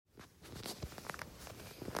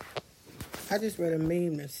I just read a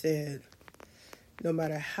meme that said, no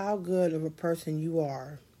matter how good of a person you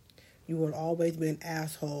are, you will always be an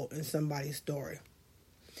asshole in somebody's story.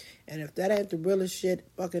 And if that ain't the realest shit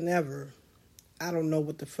fucking ever, I don't know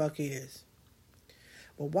what the fuck is.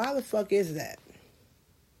 But why the fuck is that?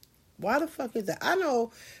 Why the fuck is that? I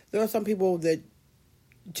know there are some people that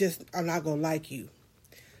just are not going to like you.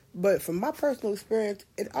 But from my personal experience,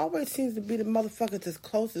 it always seems to be the motherfuckers that's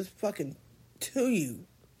closest fucking to you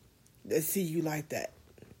that see you like that.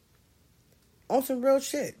 On some real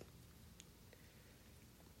shit.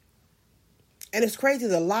 And it's crazy,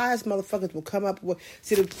 the lies motherfuckers will come up with.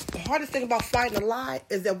 See, the hardest thing about fighting a lie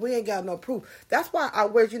is that we ain't got no proof. That's why I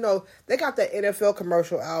wish, they got that NFL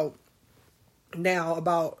commercial out now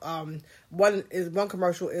about, one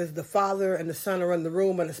commercial is the father and the son are in the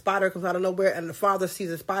room and the spider comes out of nowhere and the father sees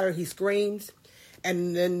a spider, he screams.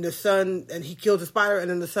 And then the son, and he kills the spider, and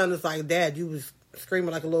then the son is like, Dad, you was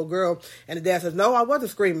screaming like a little girl. And the dad says, no, I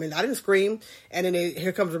wasn't screaming. I didn't scream. And then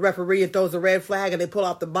here comes the referee and throws a red flag, and they pull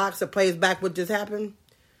out the box that plays back what just happened.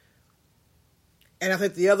 And I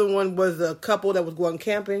think the other one was a couple that was going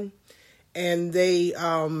camping, and they,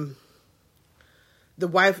 the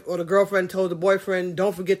wife or the girlfriend told the boyfriend,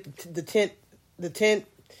 don't forget the tent.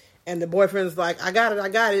 And the boyfriend's like, I got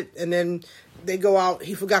it. And then they go out,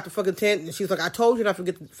 he forgot the fucking tent, and she's like, I told you not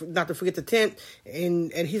to forget the tent.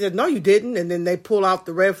 And he said, no, you didn't. And then they pull out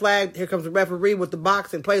the red flag. Here comes the referee with the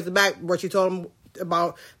box and plays it back where she told him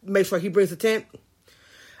about make sure he brings the tent.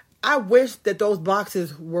 I wish that those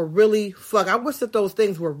boxes were really I wish that those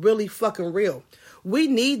things were really fucking real. We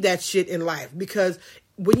need that shit in life, because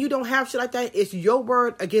when you don't have shit like that, it's your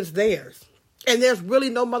word against theirs. And there's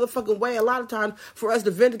really no motherfucking way a lot of times for us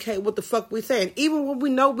to vindicate what the fuck we're saying. Even when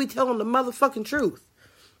we know we telling the motherfucking truth.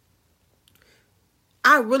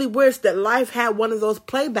 I really wish that life had one of those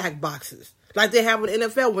playback boxes. Like they have in the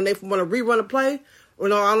NFL when they want to rerun a play. Or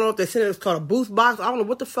no, I don't know if they said it's called a boost box. I don't know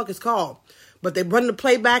what the fuck it's called. But they run the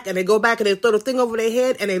playback and they go back and they throw the thing over their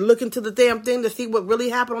head and they look into the damn thing to see what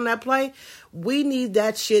really happened on that play. We need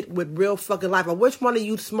that shit with real fucking life. I wish one of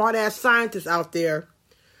you smart ass scientists out there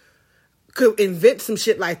could invent some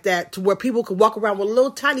shit like that to where people could walk around with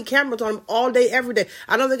little tiny cameras on them all day, every day.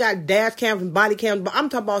 I know they got dash cams and body cams, but I'm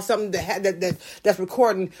talking about something that's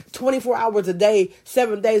recording 24 hours a day,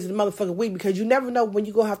 7 days of the motherfucking week, because you never know when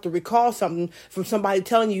you're going to have to recall something from somebody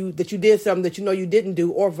telling you that you did something that you know you didn't do,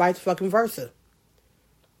 or vice fucking versa.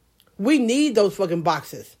 We need those fucking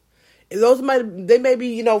boxes. They may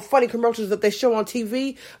be, funny commercials that they show on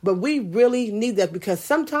TV, but we really need that, because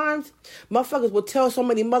sometimes motherfuckers will tell so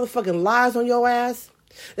many motherfucking lies on your ass.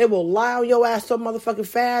 They will lie on your ass so motherfucking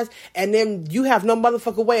fast, and then you have no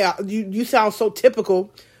motherfucking way out. You sound so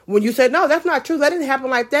typical when you say, no, that's not true. That didn't happen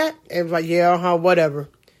like that. And it's like, yeah, whatever.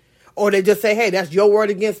 Or they just say, hey, that's your word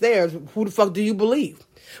against theirs. Who the fuck do you believe?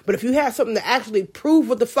 But if you had something to actually prove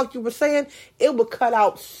what the fuck you were saying, it would cut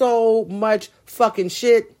out so much fucking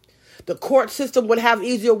shit. The court system would have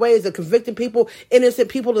easier ways of convicting people, innocent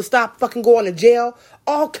people to stop fucking going to jail.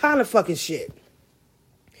 All kind of fucking shit.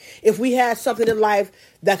 If we had something in life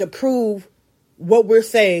that could prove what we're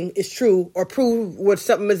saying is true, or prove what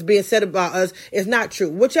something is being said about us is not true.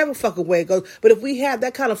 Whichever fucking way it goes. But if we had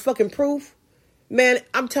that kind of fucking proof, man,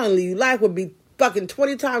 I'm telling you, life would be fucking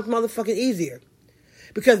 20 times motherfucking easier.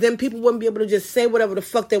 Because then people wouldn't be able to just say whatever the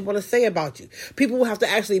fuck they want to say about you. People will have to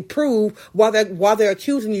actually prove while they're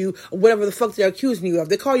accusing you of whatever the fuck they're accusing you of.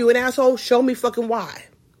 They call you an asshole, show me fucking why.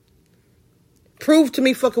 Prove to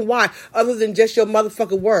me fucking why, other than just your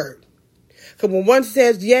motherfucking word. Because when one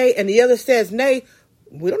says yay and the other says nay,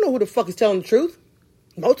 we don't know who the fuck is telling the truth.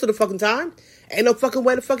 Most of the fucking time. Ain't no fucking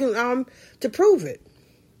way to fucking, to prove it.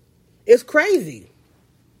 It's crazy.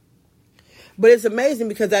 But it's amazing,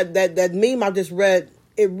 because that meme I just read,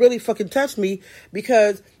 it really fucking touched me,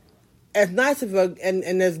 because as nice of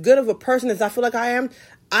and as good of a person as I feel like I am,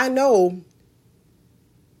 I know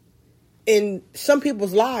in some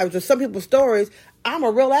people's lives or some people's stories, I'm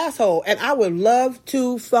a real asshole, and I would love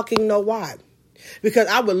to fucking know why. Because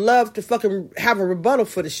I would love to fucking have a rebuttal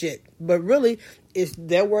for the shit. But really, it's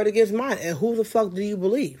their word against mine. And who the fuck do you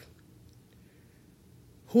believe?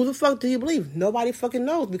 Who the fuck do you believe? Nobody fucking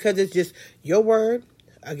knows, because it's just your word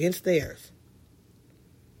against theirs.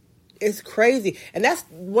 It's crazy. And that's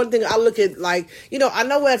one thing I look at, like, I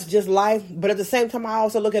know that's just life, but at the same time, I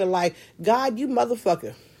also look at it like, God, you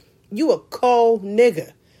motherfucker. You a cold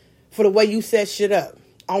nigga for the way you set shit up.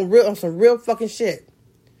 On some real fucking shit.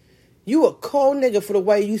 You a cold nigga for the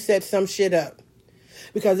way you set some shit up.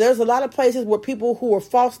 Because there's a lot of places where people who are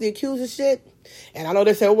falsely accused of shit, And I know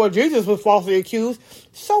they say, well, Jesus was falsely accused.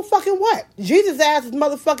 So fucking what? Jesus' ass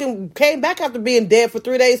motherfucking came back after being dead for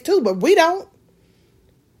 3 days too, but we don't.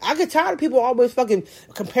 I get tired of people always fucking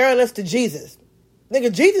comparing us to Jesus.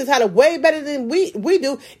 Nigga, Jesus had it way better than we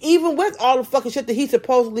do, even with all the fucking shit that he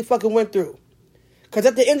supposedly fucking went through. Because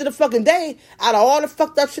at the end of the fucking day, out of all the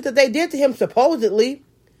fucked up shit that they did to him, supposedly,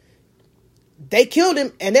 they killed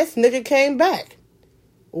him, and this nigga came back.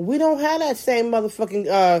 We don't have that same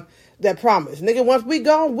motherfucking, that promise. Nigga, once we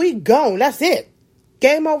gone. That's it.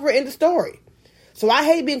 Game over, end of story. So I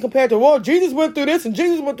hate being compared to, well, Jesus went through this and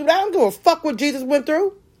Jesus went through that. I don't give a fuck what Jesus went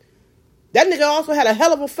through. That nigga also had a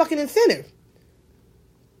hell of a fucking incentive.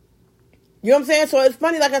 You know what I'm saying? So it's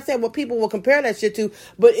funny, like I said, what people will compare that shit to,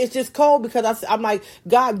 but it's just cold because I'm like,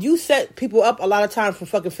 God, you set people up a lot of times for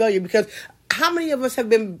fucking failure, because how many of us have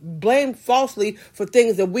been blamed falsely for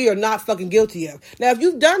things that we are not fucking guilty of? Now, if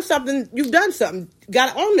you've done something, you've done something.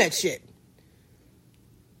 Gotta own that shit.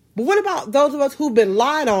 But what about those of us who've been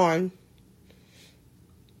lied on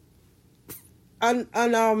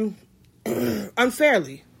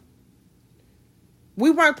unfairly? We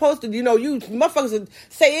weren't supposed to, you motherfuckers would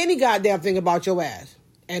say any goddamn thing about your ass.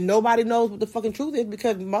 And nobody knows what the fucking truth is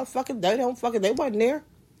because motherfuckers, they wasn't there.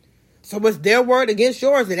 So it's their word against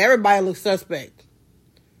yours and everybody looks suspect.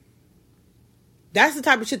 That's the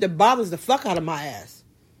type of shit that bothers the fuck out of my ass.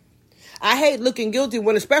 I hate looking guilty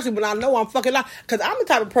especially when I know I'm fucking lying. Because I'm the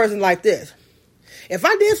type of person like this. If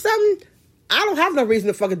I did something, I don't have no reason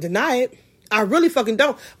to fucking deny it. I really fucking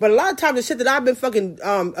don't. But a lot of times the shit that I've been fucking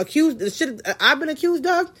accused, the shit that I've been accused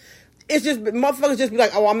of, it's just, motherfuckers just be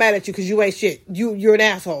like, oh, I'm mad at you because you ain't shit. You're an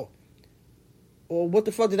asshole. Well, what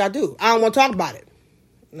the fuck did I do? I don't want to talk about it.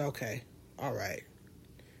 Okay. All right.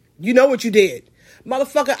 You know what you did.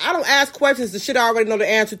 Motherfucker, I don't ask questions to shit I already know the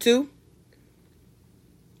answer to.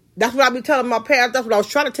 That's what I be telling my parents. That's what I was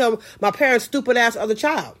trying to tell my parents' stupid ass other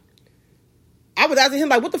child. I was asking him,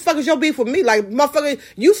 like, what the fuck is your beef with me? Like, motherfucker,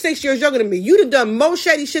 you 6 years younger than me. You done more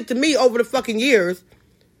shady shit to me over the fucking years,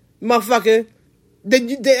 motherfucker.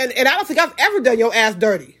 And I don't think I've ever done your ass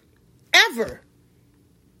dirty. Ever.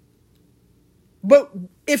 But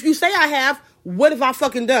if you say I have, what have I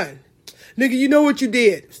fucking done? Nigga, you know what you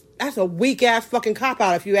did. That's a weak ass fucking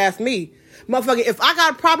cop-out if you ask me. Motherfucker, if I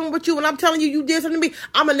got a problem with you and I'm telling you you did something to me,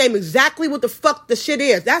 I'm gonna name exactly what the fuck the shit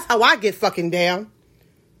is. That's how I get fucking down.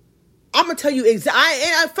 I'm gonna tell you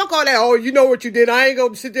I fuck all that. Oh, you know what you did. I ain't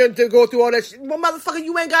gonna sit there and go through all that shit. Well, motherfucker,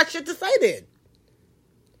 you ain't got shit to say then.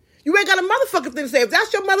 You ain't got a motherfucking thing to say. If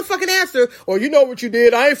that's your motherfucking answer, or you know what you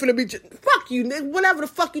did, I ain't finna be... Fuck you, nigga. Whatever the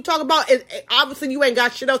fuck you talk about, obviously you ain't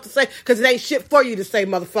got shit else to say, because it ain't shit for you to say,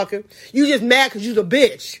 motherfucker. You just mad because you's a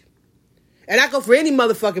bitch. And I go for any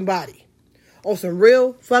motherfucking body. On some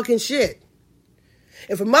real fucking shit.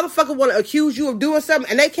 If a motherfucker want to accuse you of doing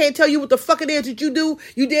something and they can't tell you what the fuck it is that you did,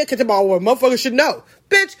 because they're like, well, motherfucker should know.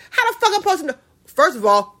 Bitch, how the fuck I'm supposed to know? First of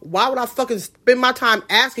all, why would I fucking spend my time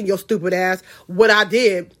asking your stupid ass what I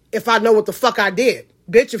did if I know what the fuck I did?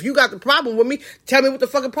 Bitch, if you got the problem with me, tell me what the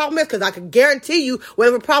fucking problem is, because I can guarantee you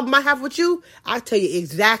whatever problem I have with you, I'll tell you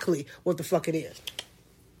exactly what the fuck it is.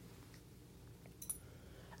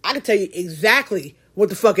 I can tell you exactly what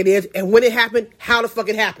the fuck it is and when it happened, how the fuck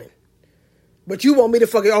it happened. But you want me to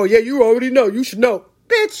fucking, oh yeah, you already know. You should know.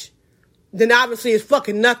 Bitch. Then obviously it's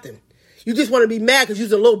fucking nothing. You just want to be mad because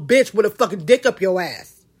you're a little bitch with a fucking dick up your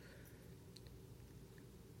ass.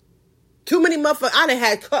 Too many motherfuckers. I done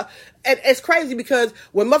had, and it's crazy because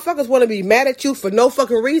when motherfuckers want to be mad at you for no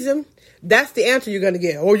fucking reason, that's the answer you're going to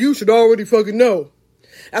get. Oh, you should already fucking know.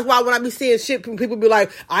 That's why when I be seeing shit, people be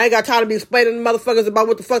like, I ain't got time to be explaining to motherfuckers about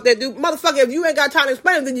what the fuck they do. Motherfucker, if you ain't got time to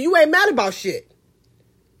explain it, then you ain't mad about shit.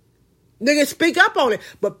 Nigga, speak up on it.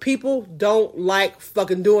 But people don't like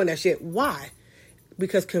fucking doing that shit. Why?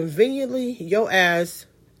 Because conveniently, your ass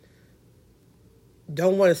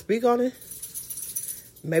don't want to speak on it.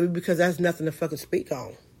 Maybe because that's nothing to fucking speak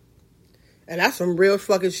on. And that's some real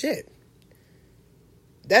fucking shit.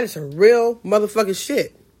 That is some real motherfucking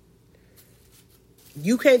shit.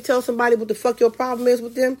 You can't tell somebody what the fuck your problem is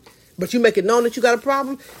with them, but you make it known that you got a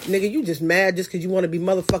problem. Nigga, you just mad just because you want to be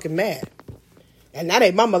motherfucking mad. And that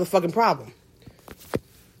ain't my motherfucking problem.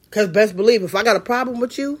 Because best believe, if I got a problem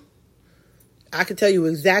with you, I can tell you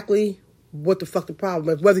exactly what the fuck the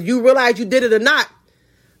problem is. Whether you realize you did it or not,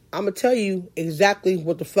 I'm going to tell you exactly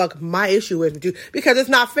what the fuck my issue is with you. Because it's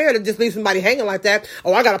not fair to just leave somebody hanging like that.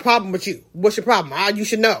 Oh, I got a problem with you. What's your problem? You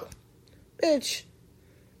should know. Bitch.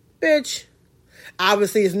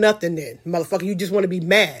 Obviously, it's nothing then. Motherfucker, you just want to be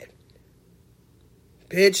mad.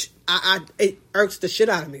 Bitch, it irks the shit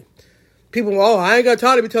out of me. People go, oh, I ain't got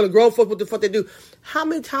time to be telling grown folks what the fuck they do. How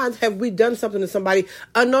many times have we done something to somebody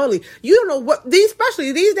unknowingly? You don't know what,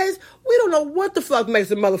 especially these days, we don't know what the fuck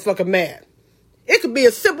makes a motherfucker mad. It could be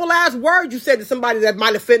a simple ass word you said to somebody that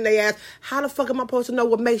might offend their ass. How the fuck am I supposed to know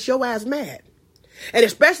what makes your ass mad? And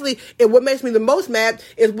especially, if what makes me the most mad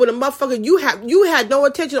is when a motherfucker, you had no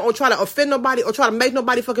intention on trying to offend nobody or try to make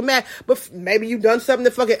nobody fucking mad, but maybe you done something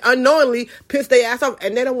that fucking unknowingly pissed their ass off,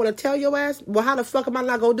 and they don't want to tell your ass. Well, how the fuck am I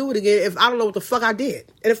not gonna do it again if I don't know what the fuck I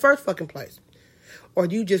did in the first fucking place? Or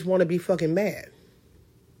do you just want to be fucking mad?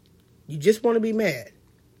 You just want to be mad.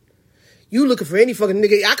 You looking for any fucking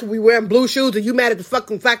nigga. I could be wearing blue shoes and you mad at the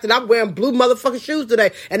fucking fact that I'm wearing blue motherfucking shoes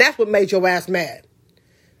today, and that's what made your ass mad.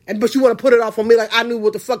 But you want to put it off on me like I knew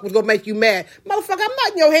what the fuck was going to make you mad. Motherfucker, I'm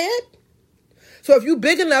not in your head. So if you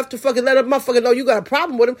big enough to fucking let a motherfucker know you got a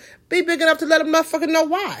problem with him, be big enough to let a motherfucker know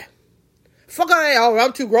why. Fuck all that, oh,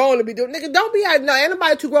 I'm too grown to be doing. Nigga, don't be out. No, ain't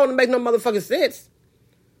nobody too grown to make no motherfucking sense.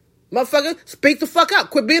 Motherfucker, speak the fuck up.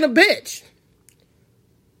 Quit being a bitch.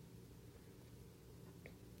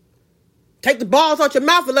 Take the balls out your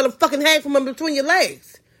mouth and let them fucking hang from between your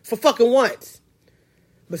legs. For fucking once.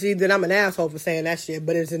 But see, then I'm an asshole for saying that shit.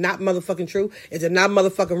 But is it not motherfucking true? Is it not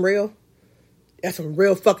motherfucking real? That's some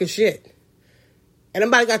real fucking shit. And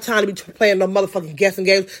nobody got time to be playing no motherfucking guessing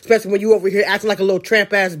games, especially when you over here acting like a little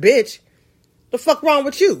tramp ass bitch. The fuck wrong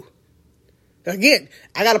with you? Again,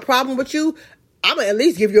 I got a problem with you. I'm gonna at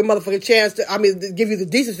least give you a motherfucking chance to, give you the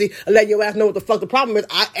decency and let your ass know what the fuck the problem is.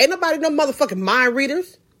 Ain't nobody no motherfucking mind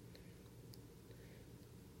readers.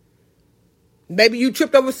 Maybe you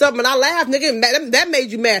tripped over something and I laughed, nigga, and that made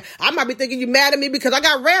you mad. I might be thinking you mad at me because I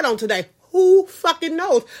got red on today. Who fucking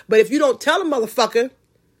knows? But if you don't tell a motherfucker,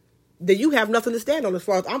 then you have nothing to stand on as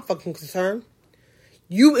far as I'm fucking concerned.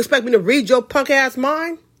 You expect me to read your punk ass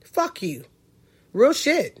mind? Fuck you. Real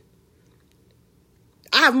shit.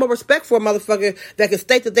 I have more respect for a motherfucker that can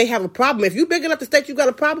state that they have a problem. If you big enough to state you got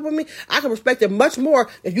a problem with me, I can respect it much more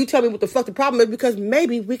if you tell me what the fuck the problem is, because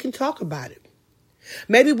maybe we can talk about it.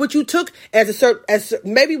 Maybe what you took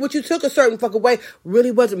maybe what you took a certain fucking way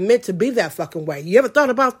really wasn't meant to be that fucking way. You ever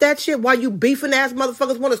thought about that shit? Why you beefing ass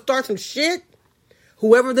motherfuckers want to start some shit?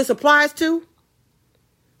 Whoever this applies to.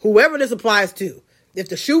 If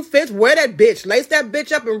the shoe fits, wear that bitch. Lace that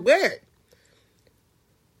bitch up and wear it.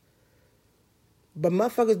 But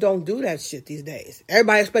motherfuckers don't do that shit these days.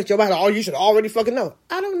 Everybody expects your body, oh, you should already fucking know.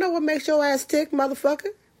 I don't know what makes your ass tick, motherfucker.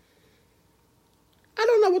 I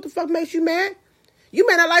don't know what the fuck makes you mad. You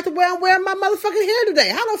may not like the way I'm wearing my motherfucking hair today.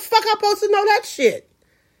 How the fuck I supposed to know that shit?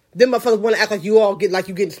 Then motherfuckers want to act like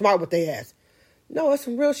you getting smart with their ass. No, it's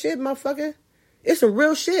some real shit, motherfucker. It's some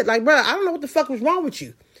real shit. Like, bro, I don't know what the fuck was wrong with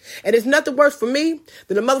you. And it's nothing worse for me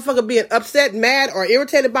than a motherfucker being upset, mad, or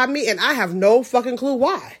irritated by me, and I have no fucking clue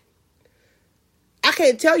why. I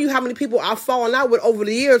can't tell you how many people I've fallen out with over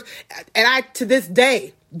the years, and I, to this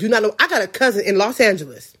day, do not know. I got a cousin in Los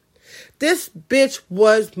Angeles. This bitch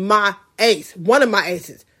was my ace. One of my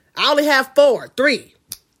aces. I only have 3.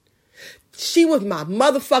 She was my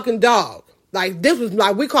motherfucking dog. Like, this was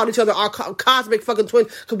like, we called each other our cosmic fucking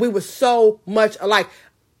twins because we were so much alike.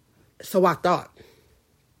 So I thought.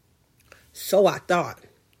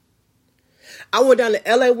 I went down to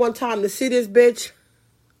LA one time to see this bitch.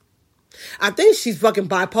 I think she's fucking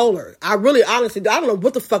bipolar. I really, honestly, I don't know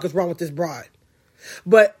what the fuck is wrong with this broad.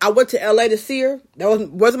 But I went to LA to see her.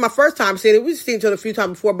 That wasn't my first time seeing her. We've seen each other a few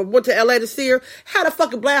times before, but went to LA to see her. Had a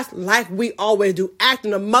fucking blast like we always do,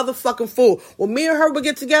 acting a motherfucking fool. When me and her would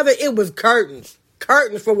get together, it was curtains.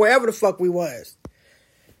 Curtains for wherever the fuck we was.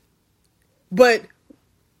 But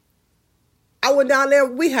I went down there.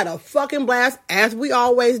 We had a fucking blast, as we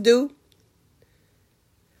always do.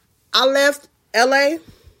 I left LA.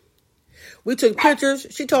 We took pictures.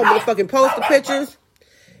 She told me to fucking post the pictures.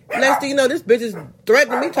 Next thing you know, this bitch is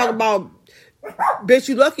threatening me, talking about, bitch,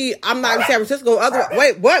 you lucky I'm not in San Francisco.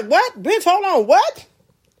 Wait, what? Bitch, hold on, what?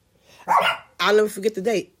 I'll never forget the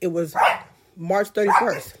date. It was March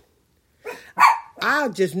 31st. I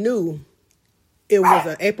just knew it was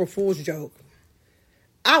an April Fool's joke.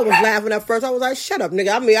 I was laughing at first. I was like, shut up,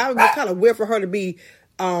 nigga. I mean, it was kind of weird for her to be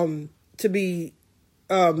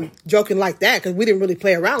joking like that, because we didn't really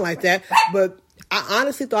play around like that. But I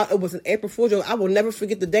honestly thought it was an April Fool's joke. I will never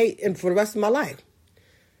forget the date and for the rest of my life.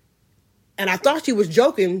 And I thought she was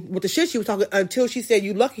joking with the shit she was talking until she said,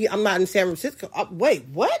 you lucky I'm not in San Francisco. Wait,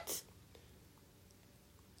 what?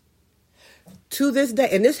 To this day,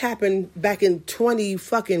 and this happened back in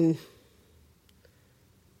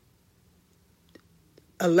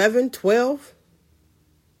 2011, 12,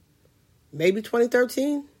 maybe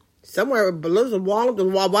 2013, somewhere below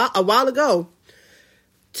a while ago.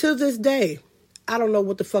 To this day, I don't know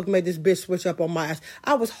what the fuck made this bitch switch up on my ass.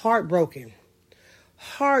 I was heartbroken.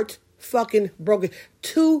 heart fucking broken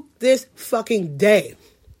to this fucking day.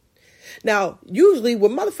 Now, usually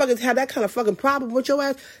when motherfuckers have that kind of fucking problem with your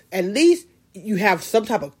ass, at least you have some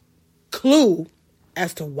type of clue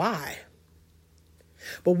as to why.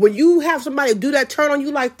 But when you have somebody do that turn on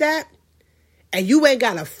you like that, and you ain't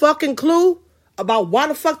got a fucking clue about why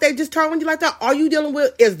the fuck they just turned on you like that, all you dealing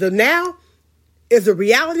with is the now, is the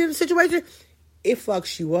reality of the situation, it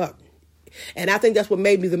fucks you up. And I think that's what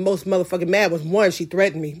made me the most motherfucking mad was, one, she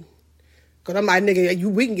threatened me. Because I'm like, nigga,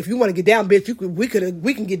 if you want to get down, bitch,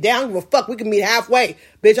 we can get down, give a fuck, we can meet halfway.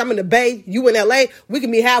 Bitch, I'm in the Bay, you in LA, we can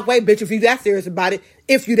meet halfway, bitch, if you that serious about it,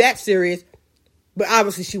 if you that serious. But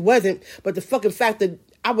obviously she wasn't. But the fucking fact that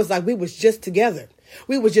I was like, we was just together.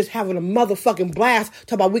 We was just having a motherfucking blast,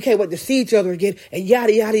 talking about we can't wait to see each other again, and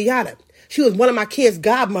yada, yada, yada. She was one of my kids'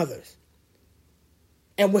 godmothers.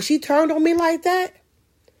 And when she turned on me like that,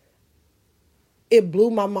 it blew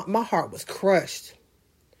my heart was crushed.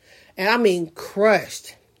 And I mean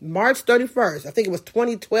crushed. March 31st, I think it was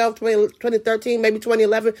 2012, 2013, maybe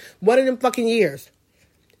 2011, one of them fucking years.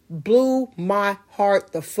 Blew my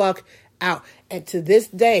heart the fuck out. And to this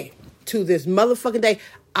day, to this motherfucking day,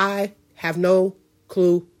 I have no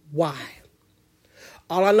clue why.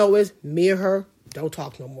 All I know is me and her don't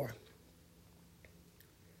talk no more.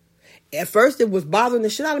 At first, it was bothering the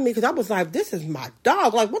shit out of me because I was like, this is my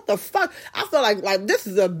dog. Like, what the fuck? I felt like this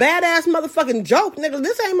is a badass motherfucking joke, nigga.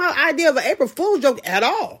 This ain't my idea of an April Fool's joke at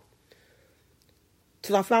all.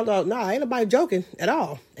 Till I found out, nah, ain't nobody joking at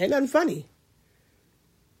all. Ain't nothing funny.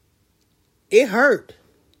 It hurt.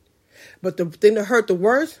 But the thing that hurt the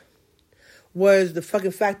worst was the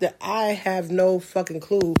fucking fact that I have no fucking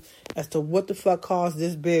clue as to what the fuck caused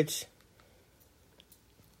this bitch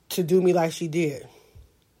to do me like she did.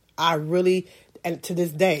 I really, and to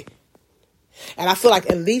this day. And I feel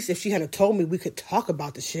like at least if she had told me, we could talk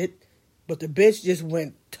about the shit. But the bitch just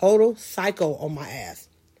went total psycho on my ass.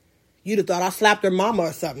 You'd have thought I slapped her mama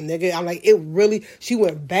or something, nigga. I'm like, she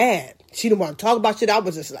went bad. She didn't want to talk about shit. I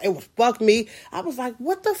was just like, it was fuck me. I was like,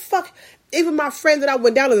 what the fuck? Even my friend that I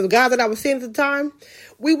went down to, the guy that I was seeing at the time,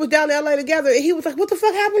 we was down in LA together, and he was like, what the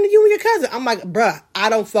fuck happened to you and your cousin? I'm like, bruh, I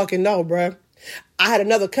don't fucking know, bruh. I had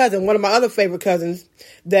another cousin, one of my other favorite cousins,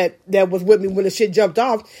 that was with me when the shit jumped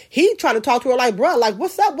off. He tried to talk to her like, bruh, like,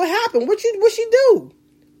 what's up? What happened? What she do?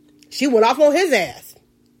 She went off on his ass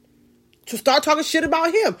to start talking shit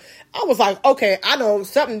about him. I was like, okay, I know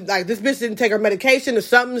something, like, this bitch didn't take her medication or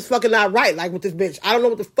something's fucking not right, like, with this bitch. I don't know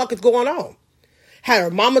what the fuck is going on. Had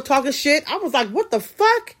her mama talking shit. I was like, what the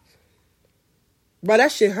fuck? Bro,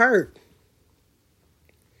 that shit hurt.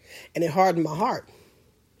 And it hardened my heart.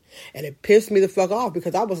 And it pissed me the fuck off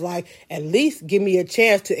because I was like, at least give me a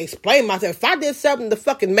chance to explain myself. If I did something to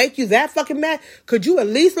fucking make you that fucking mad, could you at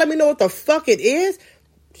least let me know what the fuck it is?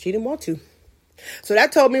 She didn't want to. So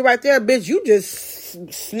that told me right there, bitch, you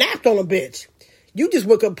just snapped on a bitch. You just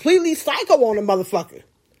went completely psycho on a motherfucker.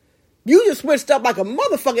 You just switched up like a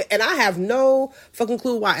motherfucker, and I have no fucking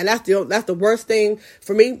clue why. And that's the worst thing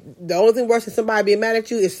for me. The only thing worse than somebody being mad at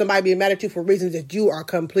you is somebody being mad at you for reasons that you are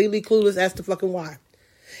completely clueless as to fucking why.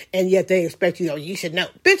 And yet they expect you, you should know.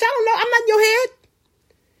 Bitch, I don't know. I'm not in your head.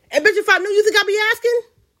 And bitch, if I knew, you think I'd be asking?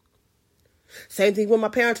 Same thing with my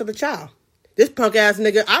parents or the child. This punk ass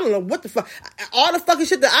nigga, I don't know what the fuck. All the fucking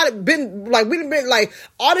shit that I've been, like, we done been, like,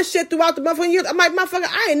 all this shit throughout the motherfucking years. I'm like, motherfucker,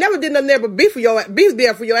 I ain't never did nothing there but be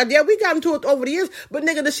there for your ass. Yeah, we got into it over the years. But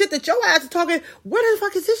nigga, the shit that your ass is talking, where the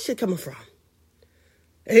fuck is this shit coming from?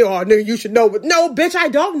 Hey, oh, nigga, you should know. But no, bitch, I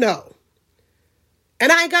don't know.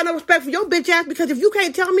 And I ain't got no respect for your bitch ass because if you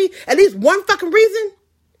can't tell me at least one fucking reason.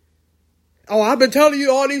 Oh, I've been telling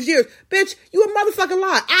you all these years. Bitch, you a motherfucking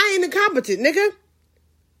lie. I ain't incompetent, nigga.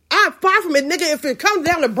 I'm far from it, nigga. If it comes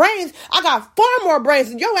down to brains, I got far more brains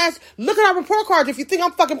than your ass. Look at our report cards if you think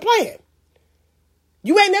I'm fucking playing.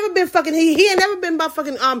 You ain't never been fucking, he ain't never been about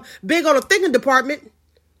fucking big on the thinking department.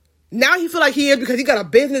 Now he feel like he is because he got a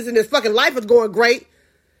business and his fucking life is going great.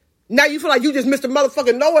 Now you feel like you just Mr.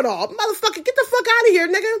 Motherfucking Know-It-All. Motherfucker, get the fuck out of here,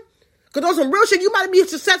 nigga. Because on some real shit, you might be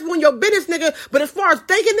successful in your business, nigga. But as far as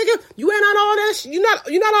thinking, nigga, you ain't on all that shit. You're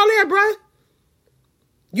not all there, bruh.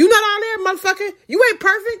 You not all there, motherfucker. You ain't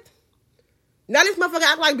perfect. Now this motherfucker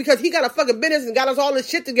act like because he got a fucking business and got us all this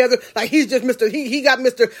shit together, like he's just Mr. He got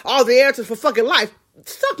Mr. All the answers for fucking life.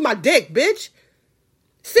 Suck my dick, bitch.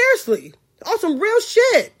 Seriously. On some real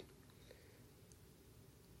shit.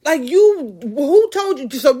 Like who told you?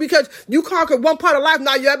 So because you conquered one part of life,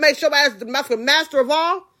 now you make sure ass the master of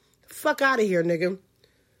all? Fuck out of here, nigga.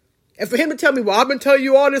 And for him to tell me, well, I've been telling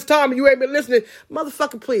you all this time and you ain't been listening.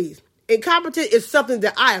 Motherfucker, please. Incompetent is something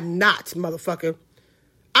that I am not, motherfucker.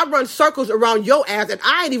 I run circles around your ass, and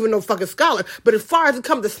I ain't even no fucking scholar. But as far as it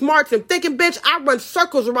comes to smarts and thinking, bitch, I run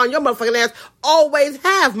circles around your motherfucking ass. Always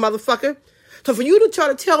have, motherfucker. So for you to try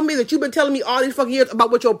to tell me that you've been telling me all these fucking years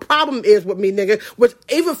about what your problem is with me, nigga, which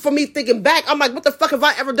even for me thinking back, I'm like, what the fuck have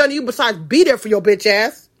I ever done to you besides be there for your bitch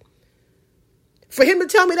ass? For him to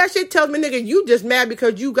tell me that shit tells me, nigga, you just mad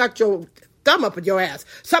because you got your thumb up in your ass.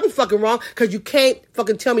 Something's fucking wrong because you can't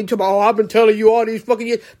fucking tell me, I've been telling you all these fucking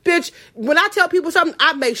years. Bitch, when I tell people something,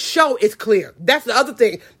 I make sure it's clear. That's the other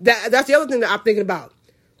thing. That's the other thing that I'm thinking about.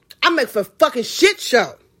 I make for fucking shit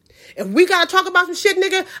show. If we gotta talk about some shit,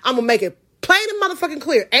 nigga, I'm gonna make it plain and motherfucking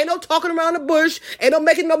clear. Ain't no talking around the bush. Ain't no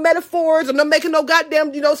making no metaphors or no making no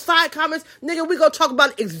goddamn, side comments. Nigga, we gonna talk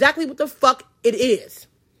about exactly what the fuck it is.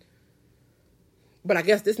 But I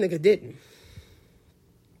guess this nigga didn't.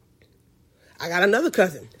 I got another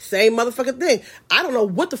cousin. Same motherfucking thing. I don't know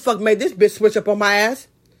what the fuck made this bitch switch up on my ass.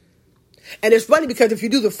 And it's funny because if you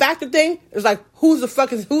do the factor thing, it's like, who's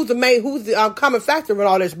the common factor in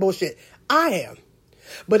all this bullshit? I am.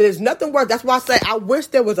 But there's nothing worse. That's why I say I wish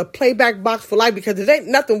there was a playback box for life, because there ain't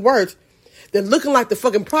nothing worse than looking like the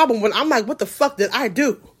fucking problem when I'm like, what the fuck did I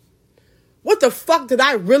do? What the fuck did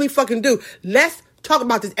I really fucking do? Let's talk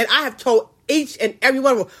about this. And I have told each and every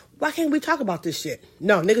one of them, why can't we talk about this shit?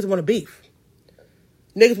 No, niggas want to beef.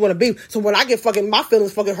 Niggas want to beef. So when I get fucking, my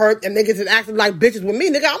feelings fucking hurt and niggas is acting like bitches with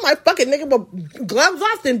me, nigga, I'm like, fucking nigga, well, gloves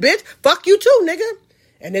off then, bitch. Fuck you too, nigga.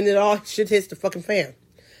 And then it all shit hits the fucking fan.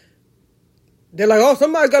 They're like, oh,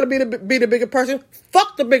 somebody's got to be the bigger person.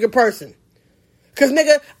 Fuck the bigger person. Because,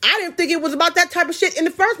 nigga, I didn't think it was about that type of shit in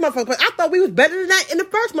the first motherfucking place. I thought we was better than that in the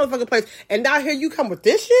first motherfucking place. And now here you come with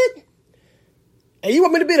this shit? And you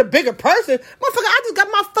want me to be the bigger person? Motherfucker, I just got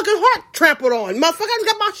my fucking heart trampled on. Motherfucker, I just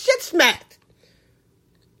got my shit smacked.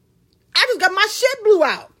 I just got my shit blew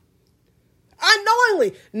out.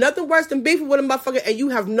 Unknowingly. Nothing worse than beefing with a motherfucker and you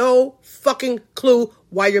have no fucking clue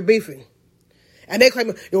why you're beefing. And they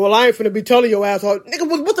claim, well, I ain't finna be telling your asshole. Nigga,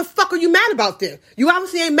 what the fuck are you mad about then? You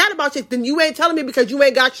obviously ain't mad about shit. Then you ain't telling me because you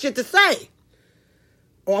ain't got shit to say.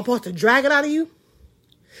 Or I'm supposed to drag it out of you?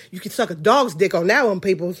 You can suck a dog's dick on that one,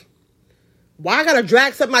 peoples. Why I gotta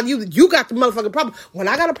drag something out of you that you got the motherfucking problem? When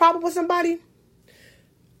I got a problem with somebody,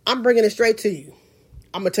 I'm bringing it straight to you.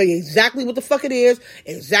 I'm going to tell you exactly what the fuck it is,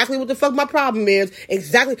 exactly what the fuck my problem is,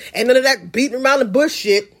 exactly, and none of that beating around the bush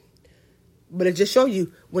shit. But it just show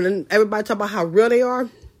you, when everybody talk about how real they are,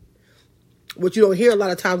 what you don't hear a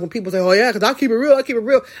lot of times when people say, oh yeah, because I keep it real, I keep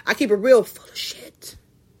it real, full of shit.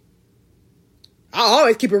 I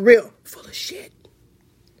always keep it real, full of shit.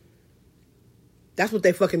 That's what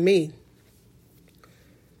they fucking mean.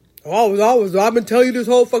 Always, I've been telling you this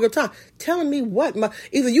whole fucking time. Telling me what?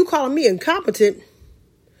 Either you calling me incompetent,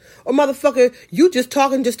 or motherfucker, you just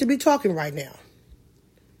talking just to be talking right now.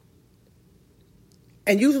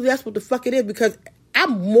 And usually that's what the fuck it is, because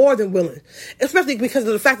I'm more than willing. Especially because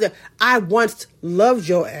of the fact that I once loved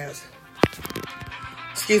your ass.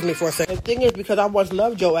 Excuse me for a second. The thing is, because I once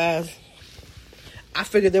loved your ass, I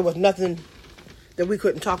figured there was nothing that we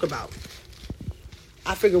couldn't talk about.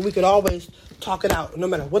 I figured we could always talk it out. No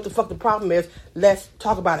matter what the fuck the problem is, let's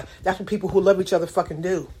talk about it. That's what people who love each other fucking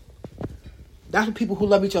do. That's what people who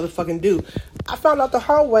love each other fucking do. I found out the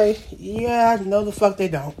hard way. Yeah, no the fuck they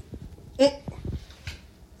don't.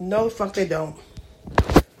 No the fuck they don't.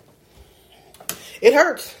 It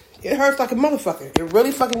hurts. It hurts like a motherfucker. It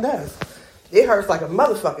really fucking does. It hurts like a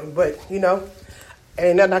motherfucker. But,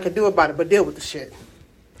 ain't nothing I can do about it but deal with the shit.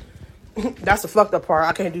 That's the fucked up part.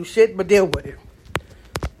 I can't do shit but deal with it.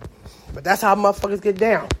 But that's how motherfuckers get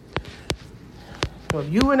down. So if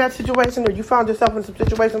you in that situation, or you found yourself in some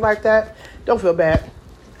situation like that, don't feel bad.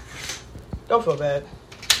 Don't feel bad.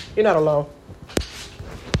 You're not alone.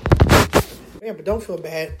 Yeah, but don't feel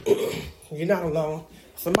bad. You're not alone.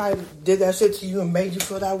 Somebody did that shit to you and made you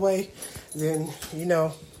feel that way, then,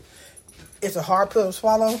 it's a hard pill to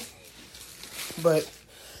swallow. But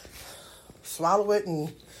swallow it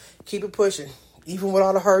and keep it pushing. Even with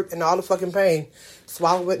all the hurt and all the fucking pain,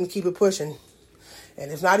 swallow it and keep it pushing. And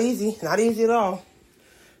it's not easy. Not easy at all.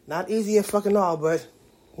 Not easy at fucking all, but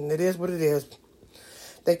it is what it is.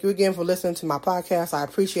 Thank you again for listening to my podcast. I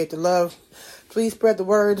appreciate the love. Please spread the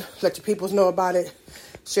word. Let your peoples know about it.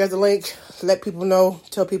 Share the link. Let people know.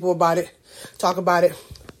 Tell people about it. Talk about it.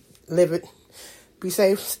 Live it. Be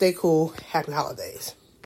safe. Stay cool. Happy holidays.